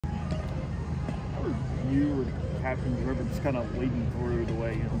you or captain whoever just kind of leading through the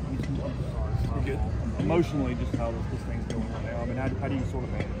way he's emotionally, just how this thing's going right now? I mean, how do you sort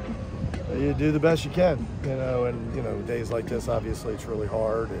of manage it? You do the best you can, and days like this, obviously, it's really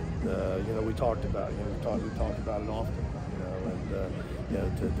hard. And we talked about, we talked about it often,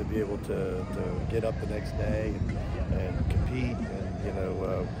 to be able to get up the next day and compete,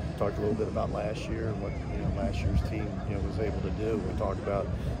 and talked a little bit about last year and what last year's team was able to do. We talked about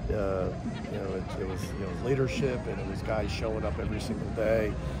it was leadership, and it was guys showing up every single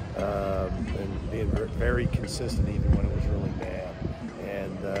day and being very consistent even when it was really bad.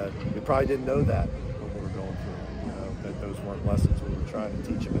 And we probably didn't know that when we were going through, that those weren't lessons we were trying to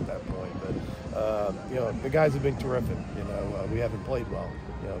teach them at that point. But the guys have been terrific. We haven't played well,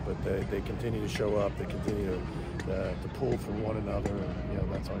 but they continue to show up. They continue to pull for one another,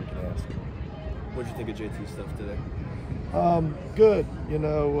 and that's all you can ask. What did you think of JT's stuff today? Good.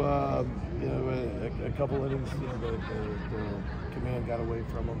 A couple innings, the command got away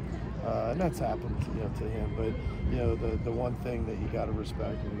from him, and that's happened, to him. But the one thing that you got to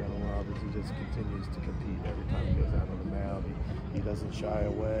respect and you got to love is he just continues to compete every time he goes out on the mound. He doesn't shy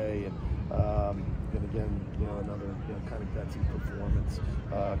away, and again, another kind of gutsy performance.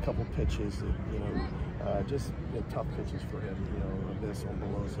 A couple pitches that just tough pitches for him. A miss on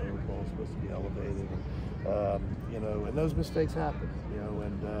Beloso, the ball's supposed to be elevated, and those mistakes happen.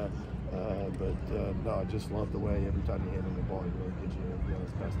 No, I just love the way every time you handle the ball, he really gives you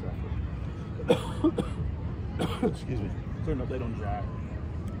his best effort. Excuse me. Is there an update on Jack?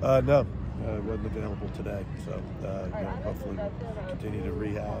 No, it wasn't available today. So hopefully we'll continue to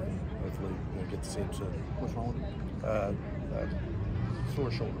rehab and hopefully get to see him soon. What's wrong with him?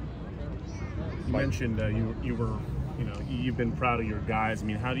 Sore shoulder. You mentioned you've been proud of your guys. I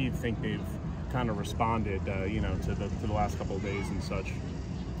mean, how do you think they've kind of responded, to the last couple of days and such?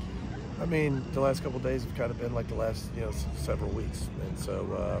 I mean, the last couple of days have kind of been like the last several weeks, and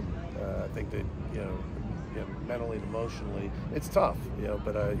so I think that mentally and emotionally it's tough,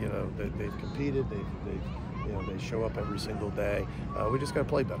 but they've competed, they show up every single day. We just got to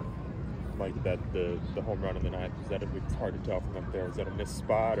play better. Mike, the home run in the ninth, it's hard to tell from up there. Is that a missed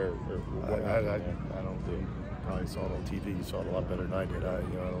spot or what? I don't think. Probably saw it on TV. You saw it a lot better than I did. I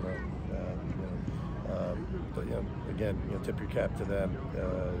don't know. But again, tip your cap to them.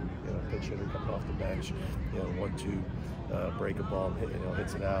 Pitch hitter coming off the bench, 1-2, break a ball,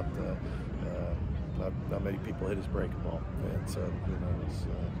 hits it out. Not many people hit his break ball, and so it's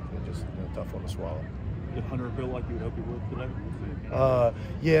just a tough one to swallow. Did Hunter feel like you would hope he would today?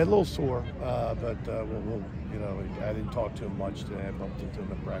 Yeah, a little sore, but we'll I didn't talk to him much today. I bumped into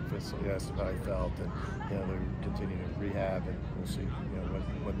him at breakfast, so he asked him how he felt, and they're continuing to rehab, and we'll see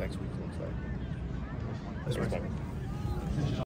what next week looks like. That's right.